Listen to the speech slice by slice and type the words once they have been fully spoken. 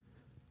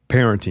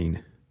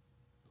Parenting,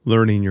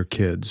 learning your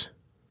kids.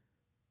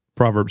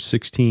 Proverbs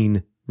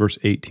 16, verse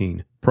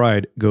 18.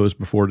 Pride goes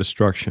before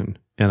destruction,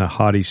 and a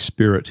haughty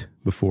spirit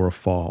before a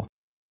fall.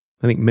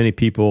 I think many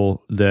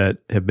people that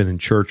have been in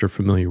church are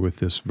familiar with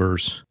this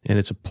verse, and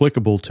it's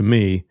applicable to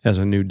me as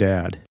a new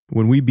dad.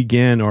 When we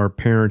began our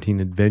parenting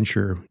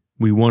adventure,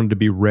 we wanted to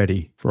be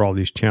ready for all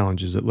these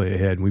challenges that lay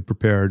ahead, and we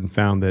prepared and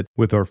found that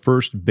with our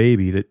first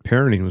baby, that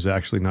parenting was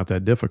actually not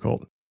that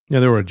difficult. Now,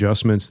 there were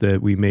adjustments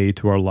that we made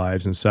to our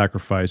lives and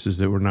sacrifices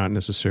that were not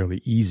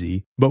necessarily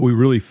easy, but we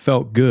really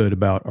felt good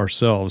about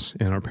ourselves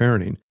and our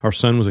parenting. Our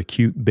son was a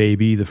cute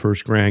baby, the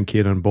first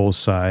grandkid on both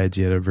sides.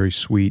 He had a very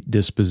sweet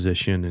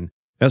disposition, and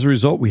as a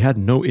result, we had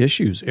no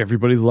issues.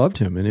 Everybody loved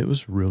him, and it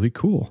was really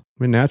cool.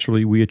 I mean,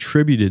 naturally, we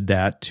attributed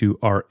that to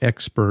our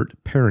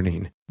expert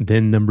parenting.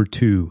 Then number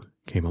 2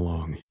 came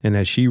along. And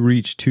as she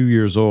reached 2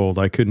 years old,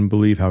 I couldn't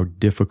believe how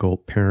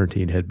difficult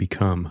parenting had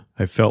become.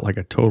 I felt like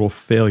a total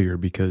failure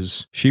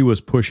because she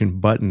was pushing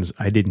buttons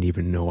I didn't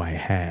even know I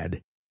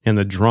had. And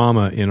the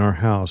drama in our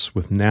house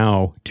with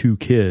now 2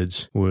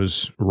 kids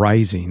was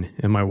rising.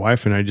 And my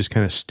wife and I just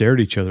kind of stared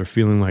at each other,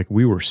 feeling like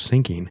we were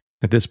sinking.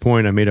 At this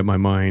point, I made up my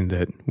mind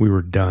that we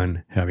were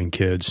done having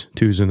kids.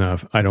 2's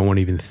enough. I don't want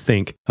to even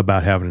think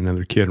about having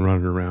another kid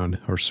running around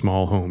our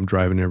small home,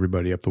 driving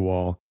everybody up the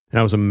wall. And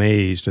I was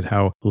amazed at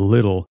how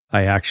little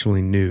I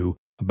actually knew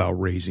about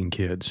raising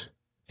kids.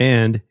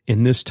 And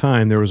in this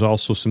time, there was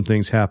also some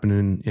things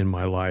happening in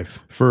my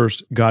life.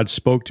 First, God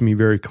spoke to me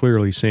very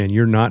clearly saying,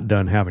 "You're not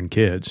done having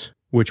kids,"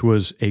 which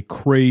was a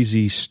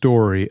crazy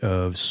story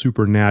of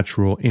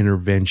supernatural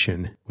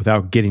intervention.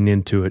 Without getting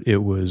into it,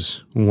 it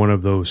was one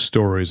of those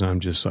stories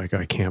I'm just like,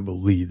 I can't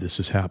believe this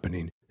is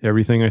happening.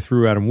 Everything I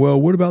threw at him, well,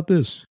 what about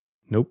this?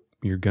 Nope,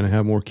 you're going to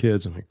have more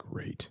kids. I'm like,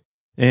 great.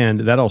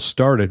 And that all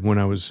started when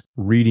I was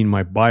reading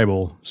my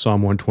Bible,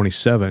 Psalm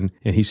 127,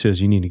 and he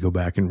says, you need to go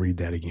back and read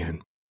that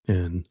again.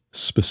 And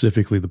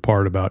specifically the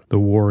part about the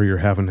warrior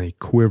having a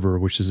quiver,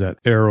 which is that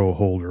arrow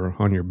holder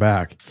on your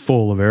back,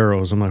 full of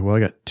arrows. I'm like, well,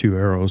 I got 2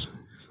 arrows.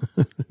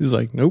 He's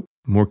like, nope,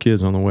 more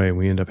kids on the way.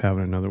 We end up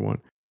having another one.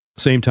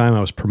 Same time,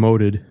 I was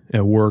promoted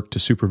at work to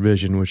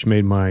supervision, which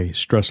made my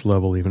stress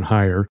level even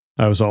higher.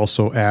 I was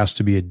also asked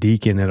to be a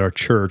deacon at our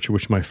church,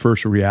 which my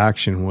first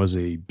reaction was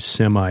a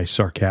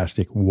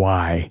semi-sarcastic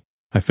why.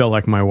 I felt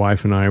like my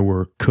wife and I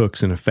were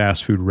cooks in a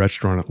fast food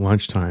restaurant at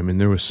lunchtime,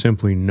 and there was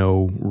simply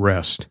no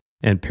rest.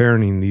 And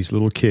parenting these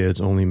little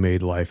kids only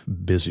made life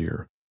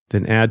busier.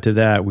 Then add to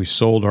that, we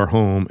sold our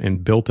home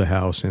and built a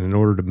house, and in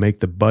order to make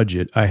the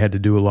budget, I had to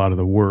do a lot of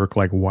the work,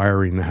 like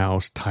wiring the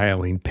house,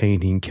 tiling,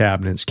 painting,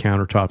 cabinets,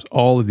 countertops,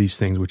 all of these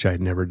things which I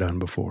had never done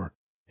before.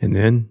 And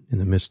then, in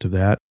the midst of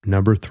that,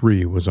 number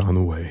 3 was on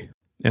the way.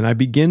 And I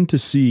began to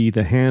see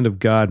the hand of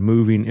God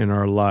moving in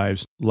our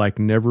lives like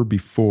never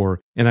before,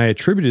 and I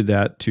attributed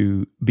that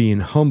to being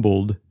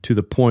humbled to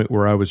the point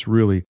where I was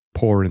really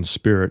poor in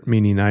spirit,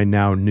 meaning I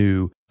now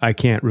knew I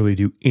can't really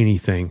do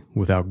anything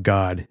without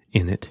God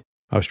in it.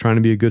 I was trying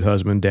to be a good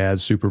husband,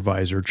 dad,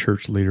 supervisor,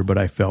 church leader, but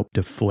I felt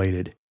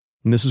deflated.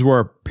 And this is where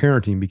our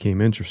parenting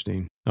became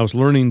interesting. I was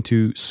learning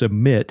to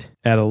submit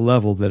at a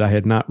level that I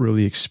had not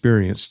really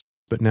experienced,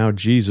 but now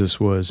Jesus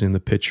was in the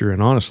picture,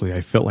 and honestly,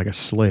 I felt like a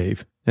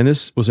slave. And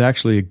this was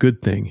actually a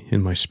good thing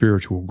in my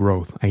spiritual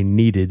growth. I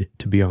needed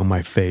to be on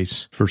my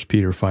face. 1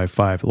 Peter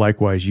 5:5.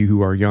 Likewise, you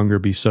who are younger,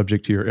 be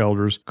subject to your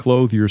elders.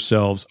 Clothe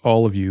yourselves,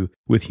 all of you,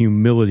 with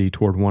humility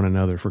toward one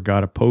another. For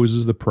God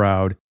opposes the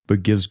proud,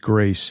 but gives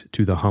grace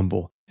to the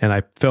humble. And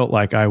I felt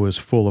like I was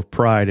full of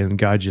pride, and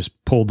God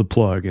just pulled the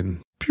plug, and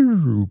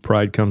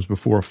pride comes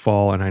before a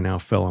fall, and I now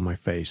fell on my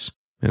face.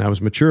 And I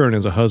was maturing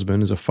as a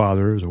husband, as a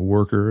father, as a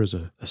worker, as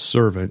a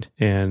servant,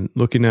 and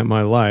looking at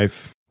my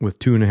life with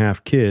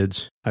 2.5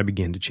 kids, I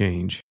began to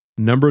change.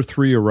 Number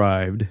 3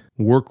 arrived.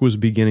 Work was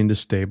beginning to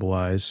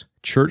stabilize.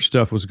 Church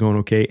stuff was going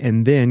okay.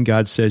 And then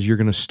God says, you're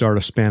going to start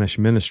a Spanish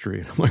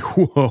ministry. And I'm like,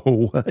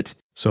 whoa, what?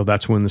 So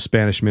that's when the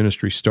Spanish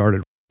ministry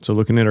started. So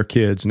looking at our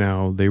kids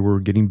now, they were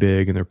getting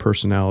big and their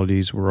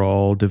personalities were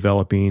all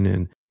developing,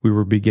 and we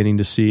were beginning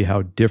to see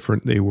how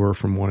different they were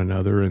from one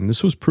another, and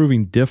this was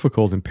proving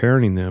difficult in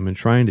parenting them and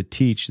trying to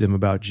teach them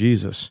about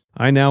Jesus.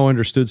 I now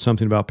understood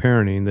something about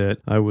parenting that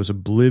I was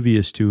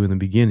oblivious to in the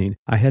beginning.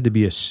 I had to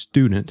be a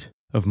student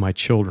of my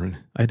children.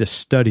 I had to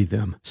study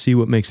them, see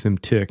what makes them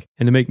tick.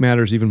 And to make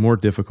matters even more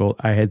difficult,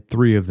 I had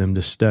 3 of them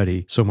to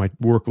study, so my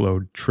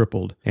workload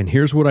tripled. And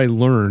here's what I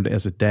learned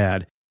as a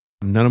dad.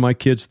 None of my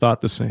kids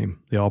thought the same.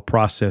 They all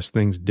processed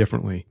things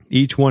differently.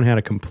 Each one had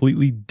a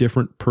completely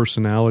different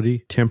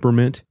personality,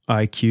 temperament,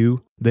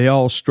 IQ. They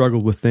all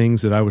struggled with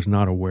things that I was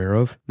not aware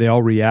of. They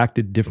all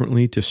reacted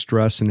differently to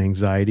stress and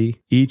anxiety.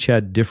 Each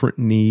had different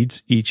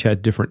needs. Each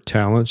had different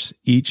talents.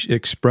 Each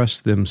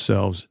expressed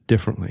themselves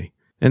differently.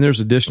 And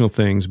there's additional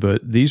things,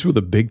 but these were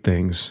the big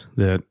things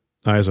that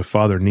I, as a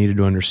father, needed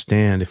to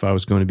understand if I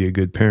was going to be a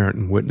good parent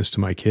and witness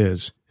to my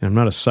kids. And I'm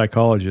not a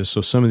psychologist,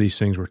 so some of these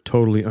things were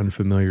totally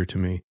unfamiliar to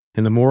me.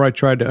 And the more I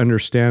tried to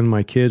understand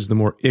my kids, the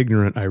more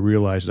ignorant I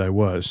realized I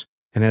was.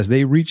 And as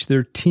they reached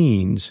their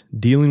teens,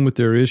 dealing with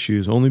their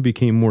issues only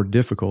became more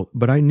difficult,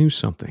 but I knew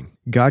something.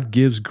 God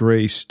gives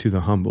grace to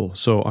the humble.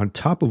 So on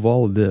top of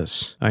all of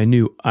this, I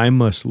knew I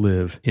must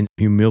live in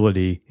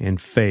humility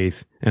and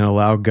faith and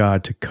allow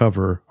God to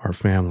cover our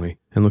family.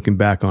 And looking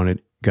back on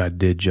it, God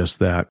did just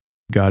that.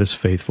 God is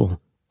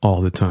faithful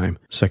all the time.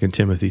 2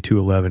 Timothy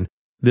 2:11.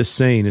 This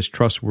saying is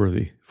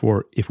trustworthy,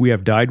 for if we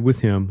have died with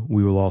him,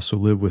 we will also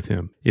live with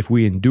him. If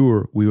we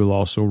endure, we will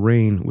also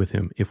reign with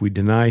him. If we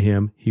deny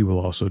him, he will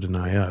also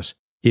deny us.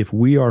 If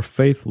we are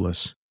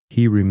faithless,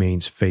 he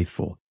remains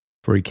faithful,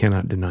 for he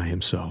cannot deny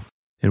himself.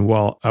 And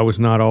while I was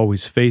not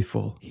always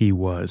faithful, he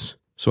was.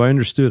 So I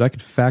understood I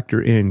could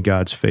factor in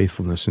God's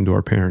faithfulness into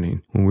our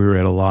parenting when we were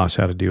at a loss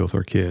how to deal with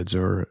our kids,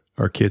 or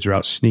our kids are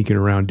out sneaking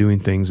around doing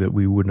things that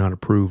we would not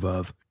approve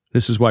of.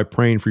 This is why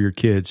praying for your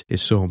kids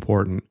is so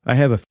important. I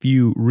have a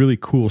few really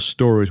cool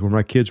stories where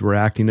my kids were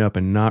acting up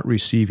and not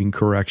receiving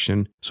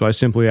correction. So I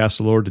simply asked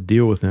the Lord to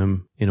deal with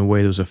them in a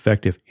way that was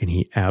effective, and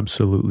he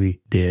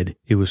absolutely did.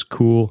 It was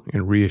cool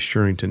and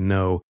reassuring to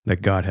know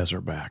that God has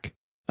our back.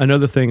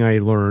 Another thing I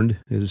learned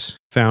is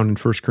found in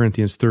 1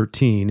 Corinthians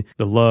 13,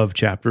 the love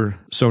chapter.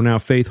 So now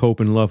faith, hope,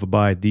 and love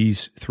abide,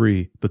 these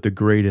three, but the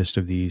greatest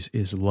of these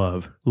is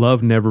love.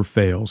 Love never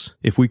fails.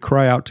 If we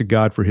cry out to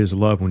God for his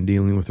love when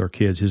dealing with our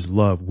kids, his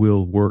love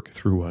will work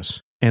through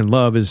us. And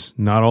love is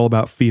not all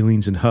about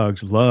feelings and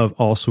hugs. Love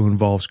also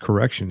involves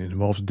correction. It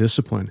involves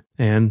discipline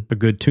and a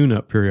good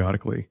tune-up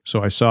periodically.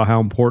 So I saw how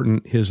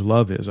important his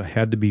love is. I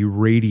had to be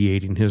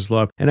radiating his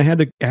love, and I had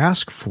to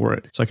ask for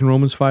it. It's like in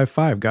Romans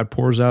 5:5, God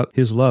pours out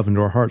his love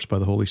into our hearts by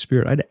the Holy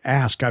Spirit. I had to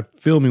ask, God,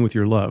 fill me with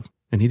your love.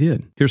 And he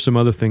did. Here's some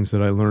other things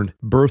that I learned.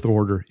 Birth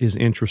order is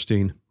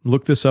interesting.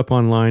 Look this up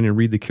online and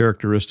read the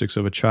characteristics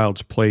of a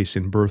child's place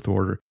in birth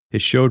order.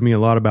 It showed me a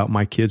lot about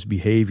my kids'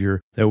 behavior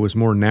that was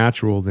more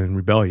natural than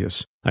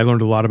rebellious. I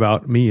learned a lot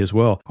about me as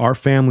well. Our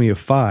family of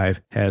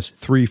 5 has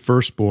 3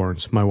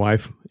 firstborns, my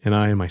wife and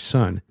I and my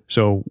son.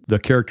 So the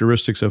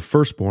characteristics of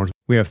firstborns,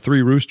 we have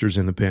 3 roosters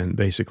in the pen,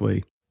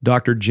 basically.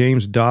 Dr.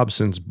 James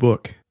Dobson's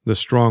book, The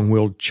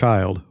Strong-Willed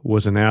Child,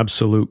 was an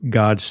absolute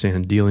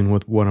godsend dealing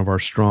with one of our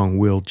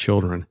strong-willed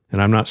children.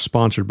 And I'm not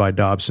sponsored by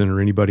Dobson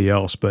or anybody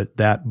else, but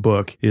that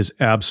book is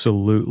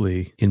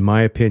absolutely, in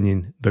my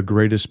opinion, the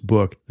greatest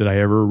book that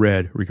I ever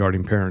read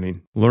regarding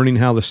parenting. Learning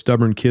how the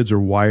stubborn kids are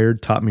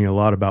wired taught me a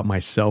lot about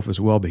myself as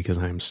well, because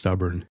I am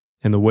stubborn.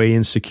 And the way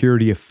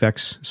insecurity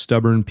affects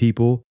stubborn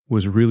people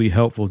was really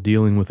helpful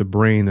dealing with a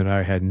brain that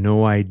I had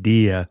no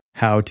idea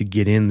how to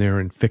get in there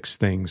and fix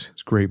things.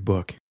 It's a great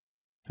book.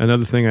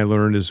 Another thing I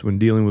learned is when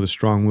dealing with a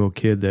strong-willed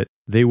kid that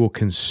they will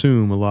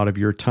consume a lot of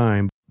your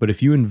time. But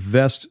if you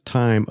invest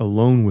time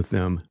alone with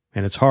them,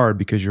 and it's hard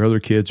because your other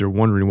kids are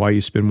wondering why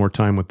you spend more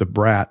time with the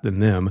brat than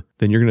them,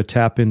 then you're going to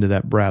tap into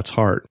that brat's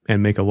heart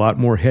and make a lot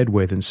more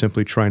headway than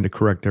simply trying to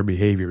correct their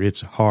behavior.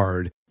 It's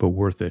hard, but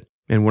worth it.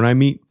 And when I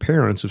meet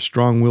parents of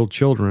strong-willed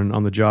children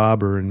on the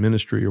job or in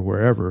ministry or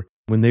wherever,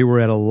 when they were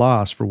at a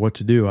loss for what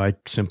to do, I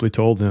simply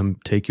told them,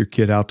 take your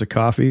kid out to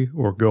coffee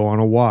or go on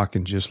a walk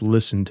and just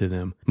listen to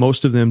them.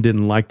 Most of them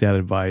didn't like that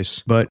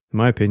advice, but in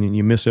my opinion,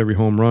 you miss every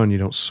home run you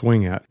don't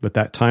swing at. But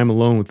that time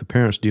alone with the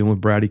parents dealing with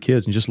bratty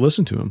kids, and just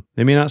listen to them.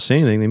 They may not say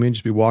anything. They may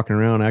just be walking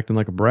around acting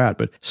like a brat,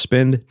 but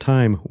spend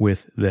time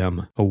with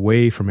them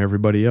away from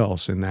everybody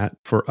else. And that,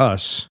 for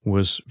us,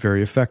 was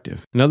very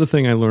effective. Another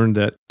thing I learned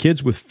that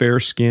kids with fair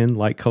skin,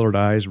 light-colored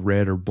eyes,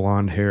 red or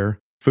blonde hair,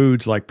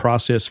 foods like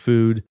processed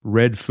food,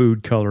 red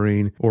food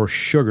coloring, or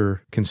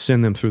sugar can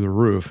send them through the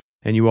roof.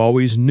 And you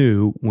always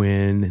knew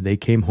when they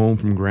came home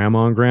from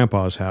grandma and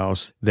grandpa's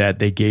house that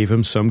they gave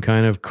them some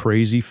kind of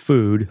crazy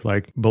food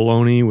like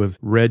bologna with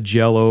red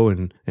jello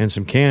and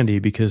some candy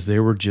because they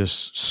were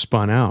just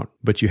spun out.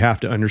 But you have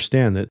to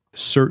understand that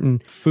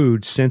certain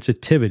food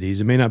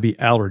sensitivities, it may not be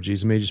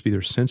allergies, it may just be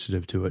they're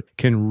sensitive to it,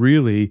 can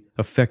really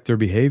affect their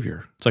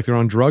behavior. It's like they're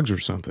on drugs or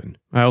something.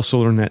 I also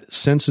learned that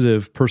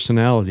sensitive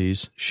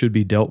personalities should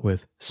be dealt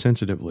with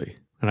sensitively.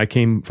 And I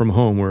came from a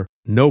home where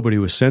nobody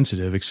was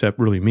sensitive except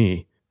really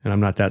me. And I'm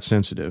not that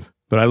sensitive.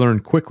 But I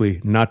learned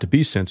quickly not to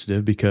be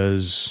sensitive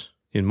because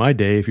in my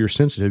day, if you're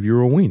sensitive,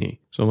 you're a weenie.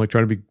 So I'm like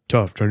trying to be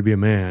tough, trying to be a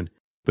man.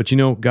 But you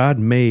know, God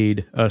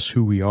made us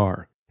who we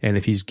are. And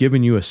if he's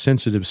given you a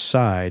sensitive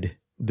side,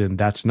 then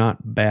that's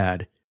not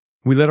bad.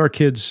 We let our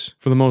kids,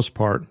 for the most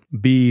part,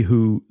 be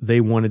who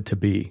they wanted to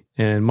be.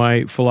 And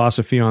my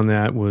philosophy on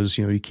that was,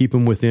 you keep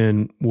them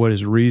within what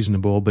is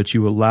reasonable, but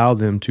you allow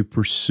them to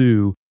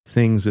pursue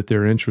things that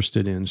they're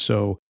interested in.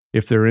 So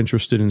if they're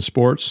interested in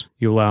sports,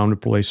 you allow them to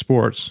play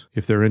sports.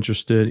 If they're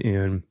interested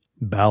in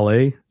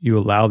ballet, you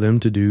allow them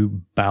to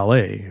do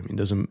ballet. It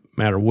doesn't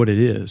matter what it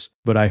is.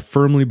 But I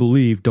firmly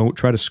believe don't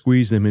try to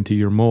squeeze them into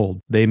your mold.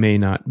 They may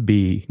not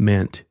be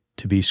meant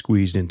to be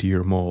squeezed into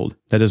your mold.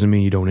 That doesn't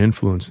mean you don't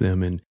influence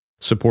them and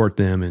support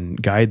them and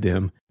guide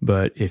them.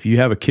 But if you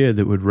have a kid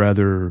that would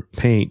rather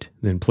paint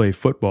than play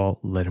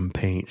football, let him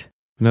paint.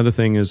 Another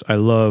thing is I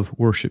love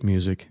worship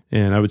music,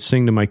 and I would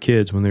sing to my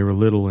kids when they were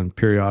little and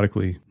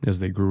periodically as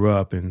they grew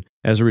up. And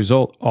as a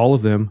result, all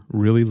of them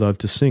really love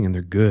to sing, and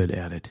they're good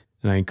at it.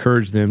 And I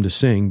encourage them to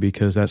sing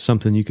because that's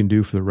something you can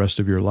do for the rest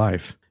of your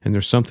life. And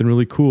there's something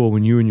really cool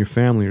when you and your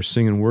family are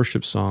singing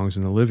worship songs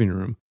in the living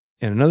room.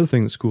 And another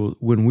thing that's cool,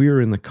 when we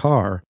are in the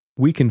car,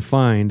 we can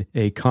find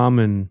a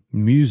common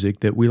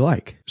music that we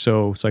like.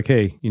 So it's like,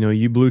 hey, you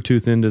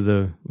Bluetooth into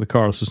the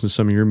car, let's listen to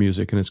some of your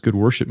music, and it's good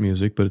worship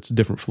music, but it's a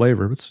different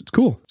flavor. It's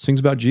cool. It sings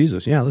about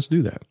Jesus. Yeah, let's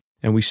do that.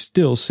 And we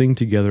still sing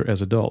together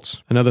as adults.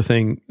 Another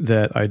thing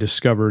that I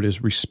discovered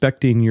is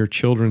respecting your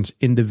children's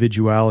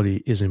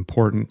individuality is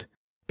important.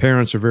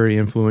 Parents are very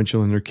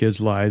influential in their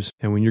kids' lives,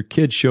 and when your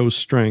kid shows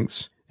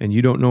strengths and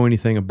you don't know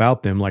anything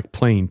about them, like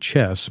playing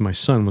chess. My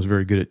son was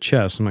very good at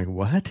chess. I'm like,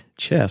 what?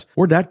 Chess?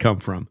 Where'd that come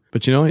from?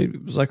 But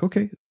it was like,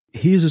 okay,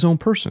 he is his own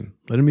person.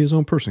 Let him be his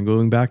own person.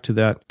 Going back to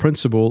that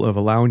principle of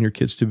allowing your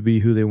kids to be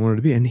who they wanted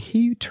to be. And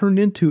he turned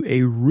into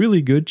a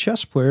really good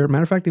chess player.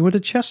 Matter of fact, they went to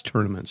chess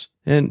tournaments.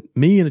 And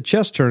me in a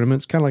chess tournament,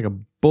 it's kind of like a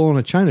bull in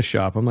a china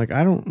shop. I'm like,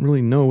 I don't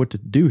really know what to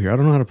do here. I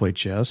don't know how to play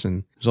chess.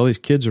 And there's all these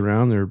kids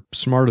around. They're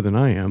smarter than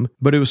I am.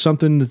 But it was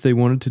something that they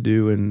wanted to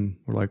do. And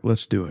we're like,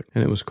 let's do it.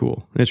 And it was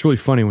cool. And it's really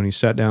funny when he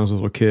sat down as a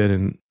little kid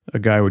and a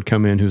guy would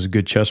come in who's a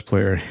good chess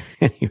player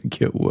and he would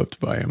get whooped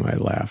by him. I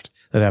laughed.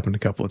 That happened a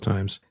couple of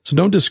times. So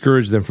don't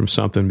discourage them from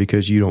something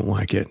because you don't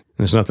like it.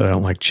 And it's not that I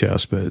don't like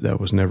chess, but that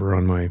was never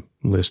on my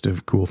list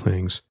of cool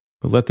things.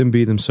 But let them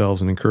be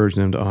themselves and encourage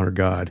them to honor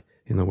God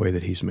in the way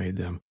that He's made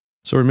them.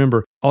 So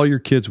remember, all your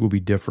kids will be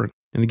different.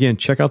 And again,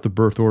 check out the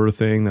birth order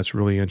thing. That's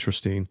really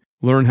interesting.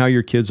 Learn how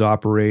your kids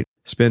operate.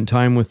 Spend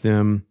time with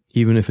them,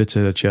 even if it's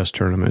at a chess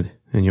tournament.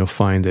 And you'll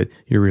find that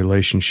your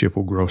relationship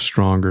will grow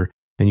stronger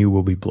and you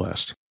will be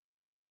blessed.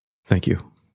 Thank you.